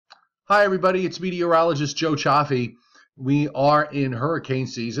Hi, everybody. It's meteorologist Joe Chaffee. We are in hurricane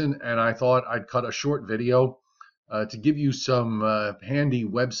season, and I thought I'd cut a short video to give you some handy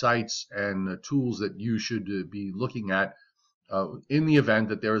websites and tools that you should be looking at in the event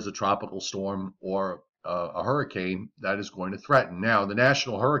that there is a tropical storm or a hurricane that is going to threaten. Now, the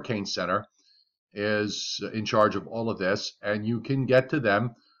National Hurricane Center is in charge of all of this, and you can get to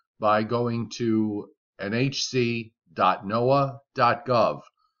them by going to nhc.noaa.gov.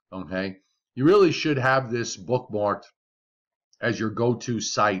 Okay, you really should have this bookmarked as your go-to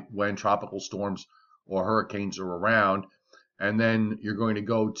site when tropical storms or hurricanes are around. And then you're going to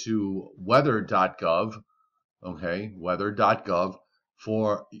go to weather.gov, okay, weather.gov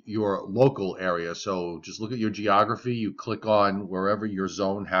for your local area. So just look at your geography. You click on wherever your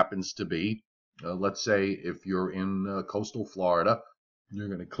zone happens to be. Let's say if you're in coastal Florida, you're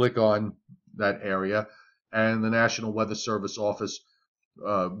going to click on that area, and the National Weather Service office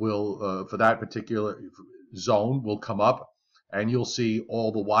will for that particular zone will come up, and you'll see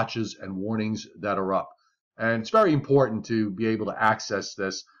all the watches and warnings that are up. And it's very important to be able to access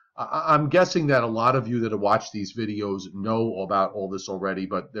this. I'm guessing that a lot of you that have watched these videos know about all this already,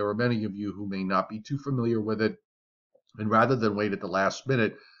 but there are many of you who may not be too familiar with it. And rather than wait at the last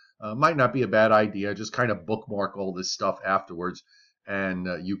minute, might not be a bad idea. Just kind of bookmark all this stuff afterwards, and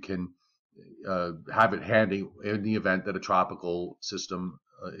you can have it handy in the event that a tropical system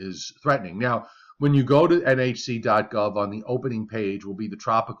is threatening. Now, when you go to nhc.gov, on the opening page will be the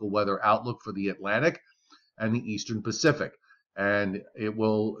tropical weather outlook for the Atlantic and the Eastern Pacific, and it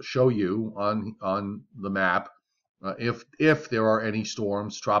will show you on the map if there are any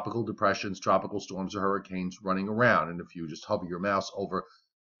storms, tropical depressions, tropical storms, or hurricanes running around. And if you just hover your mouse over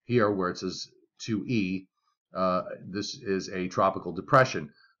here where it says 2E, this is a tropical depression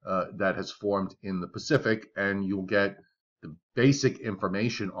that has formed in the Pacific, and you'll get the basic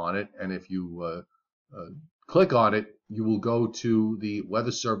information on it. And if you click on it, you will go to the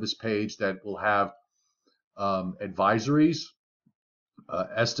Weather Service page that will have advisories,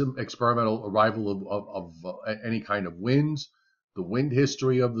 experimental arrival of any kind of winds, the wind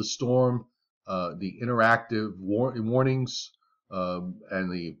history of the storm, the interactive warnings, and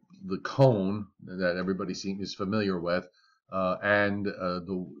the cone that everybody is familiar with. And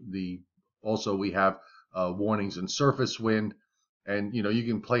also we have warnings and surface wind, and you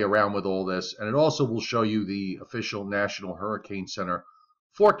can play around with all this. And it also will show you the official National Hurricane Center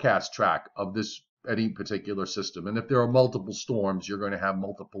forecast track of any particular system. And if there are multiple storms, you're going to have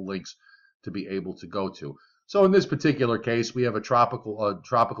multiple links to be able to go to. So in this particular case, we have a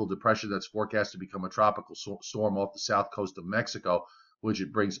tropical depression that's forecast to become a tropical storm off the south coast of Mexico, which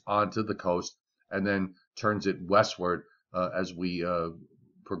it brings onto the coast and then turns it westward as we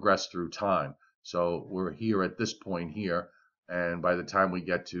progress through time. So we're here at this point here, and by the time we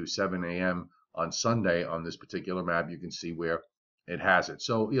get to 7 a.m. on Sunday on this particular map, you can see where it has it.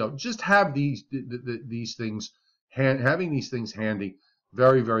 So just have these things, having these things handy,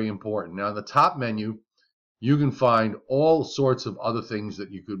 very, very important. Now, in the top menu, you can find all sorts of other things that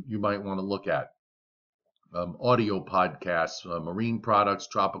you might want to look at. Audio podcasts, marine products,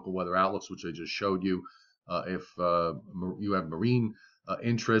 tropical weather outlooks, which I just showed you. If you have marine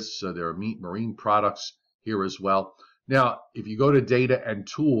interests, there are marine products here as well. Now, if you go to data and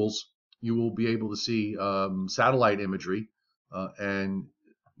tools, you will be able to see satellite imagery, and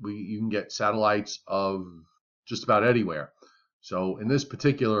you can get satellites of just about anywhere. So in this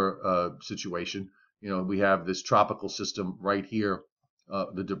particular situation, we have this tropical system right here,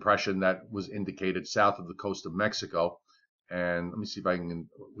 the depression that was indicated south of the coast of Mexico. And let me see if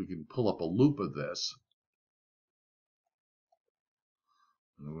we can pull up a loop of this.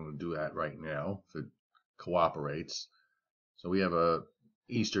 I'm going to do that right now if it cooperates. So we have a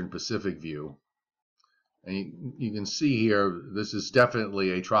Eastern Pacific view. And you can see here, this is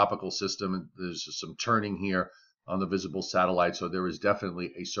definitely a tropical system. There's some turning here on the visible satellite, so there is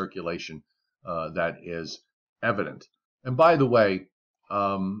definitely a circulation that is evident. And by the way,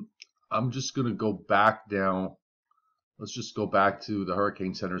 I'm just going to go back down. Let's just go back to the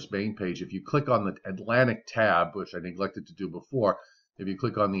Hurricane Center's main page. If you click on the Atlantic tab, which I neglected to do before, if you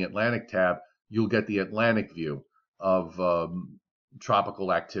click on the Atlantic tab, you'll get the Atlantic view of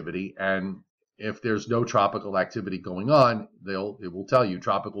tropical activity. And if there's no tropical activity going on, it will tell you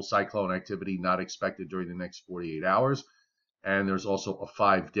tropical cyclone activity not expected during the next 48 hours. And there's also a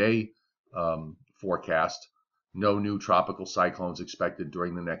 5-day forecast. No new tropical cyclones expected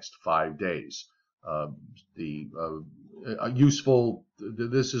during the next 5 days.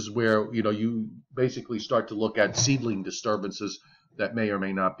 This is where you basically start to look at seedling disturbances that may or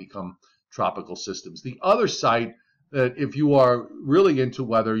may not become tropical systems. The other site that if you are really into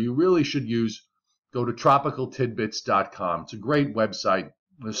weather, you really should go to tropicaltidbits.com. It's a great website.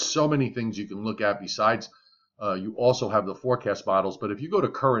 There's so many things you can look at besides. You also have the forecast models, but if you go to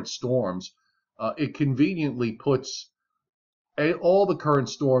current storms, it conveniently puts all the current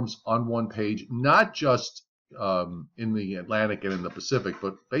storms on one page, not just in the Atlantic and in the Pacific,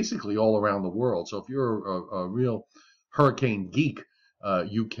 but basically all around the world. So if you're a real hurricane geek,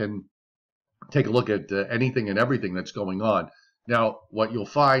 you can take a look at anything and everything that's going on. Now, what you'll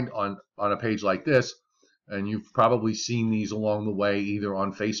find on a page like this, and you've probably seen these along the way, either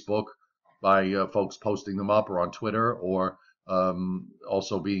on Facebook by folks posting them up, or on Twitter, or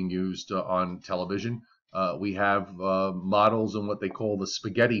also being used on television. We have models and what they call the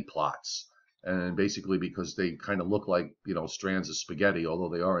spaghetti plots, and basically because they kind of look like, strands of spaghetti, although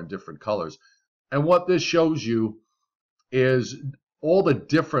they are in different colors. And what this shows you is all the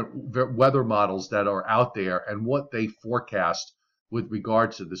different weather models that are out there and what they forecast with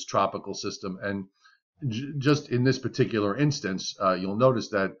regard to this tropical system. And just in this particular instance, you'll notice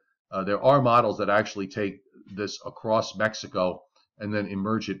that there are models that actually take this across Mexico and then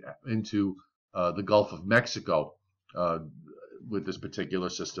emerge it into the Gulf of Mexico with this particular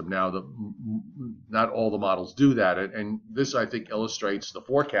system. Now, not all the models do that, and this, I think, illustrates the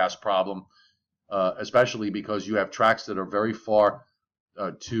forecast problem, especially because you have tracks that are very far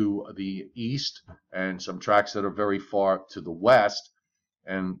to the east and some tracks that are very far to the west,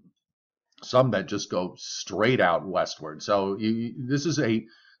 and some that just go straight out westward. So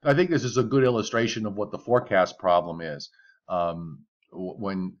I think this is a good illustration of what the forecast problem is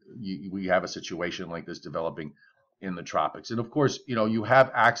when we have a situation like this developing in the tropics. And of course, you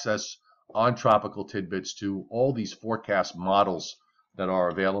have access on Tropical Tidbits to all these forecast models that are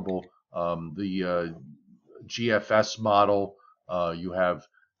available. The GFS model, you have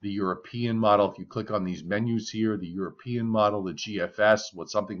the European model. If you click on these menus here, the European model, the GFS,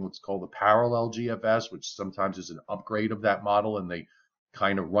 what's called the parallel GFS, which sometimes is an upgrade of that model, and they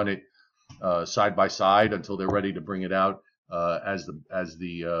kind of run it side by side until they're ready to bring it out as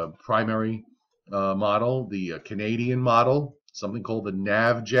the primary model. The Canadian model, something called the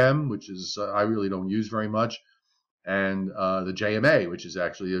NavGem, which is I really don't use very much, and the JMA, which is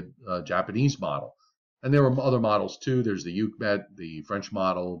actually a Japanese model. And there are other models too. There's the UCMET, the French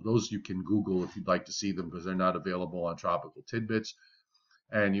model. Those you can Google if you'd like to see them, because they're not available on Tropical Tidbits.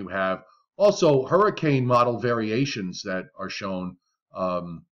 And you have also hurricane model variations that are shown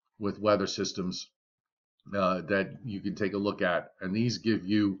with weather systems that you can take a look at. And these give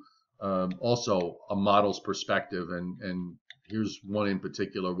you also a model's perspective. And here's one in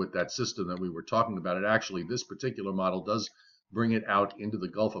particular with that system that we were talking about. It actually, this particular model does bring it out into the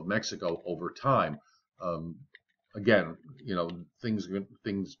Gulf of Mexico over time. Again, things.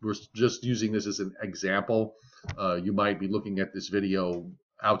 We're just using this as an example. You might be looking at this video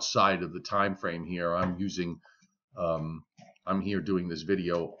outside of the time frame here. I'm here doing this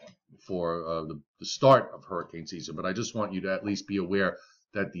video for the start of hurricane season, but I just want you to at least be aware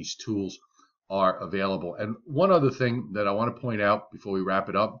that these tools are available. And one other thing that I want to point out before we wrap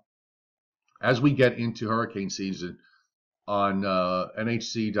it up, as we get into hurricane season on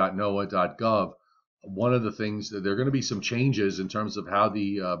nhc.noaa.gov, one of the things that there are going to be some changes in terms of how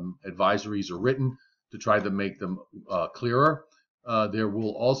the advisories are written to try to make them clearer. There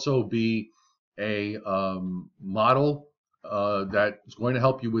will also be a model that's going to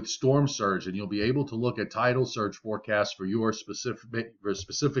help you with storm surge, and you'll be able to look at tidal surge forecasts for your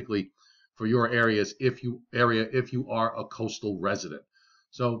specifically for your areas if you are a coastal resident.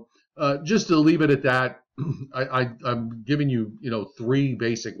 So just to leave it at that, I'm giving you 3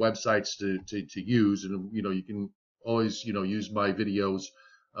 basic websites to use, and you can always use my videos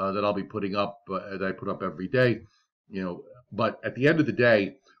that I'll be putting up that I put up every day. But at the end of the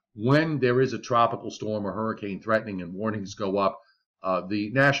day, when there is a tropical storm or hurricane threatening and warnings go up, the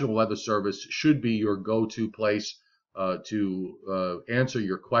National Weather Service should be your go-to place to answer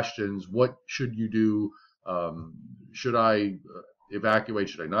your questions. What should you do? Should I evacuate?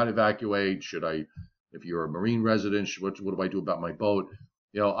 Should I not evacuate? If you're a marine resident, what do I do about my boat?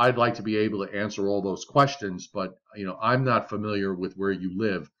 I'd like to be able to answer all those questions, but I'm not familiar with where you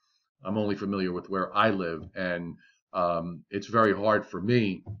live. I'm only familiar with where I live, and it's very hard for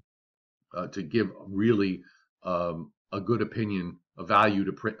me to give really a good opinion, a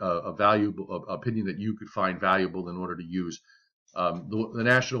valuable opinion that you could find valuable in order to use. The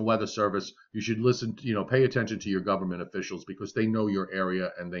National Weather Service, you should listen to, pay attention to your government officials, because they know your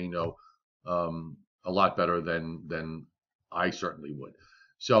area and they know a lot better than I certainly would.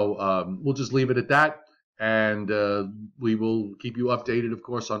 So we'll just leave it at that. And we will keep you updated, of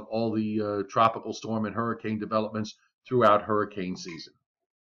course, on all the tropical storm and hurricane developments throughout hurricane season.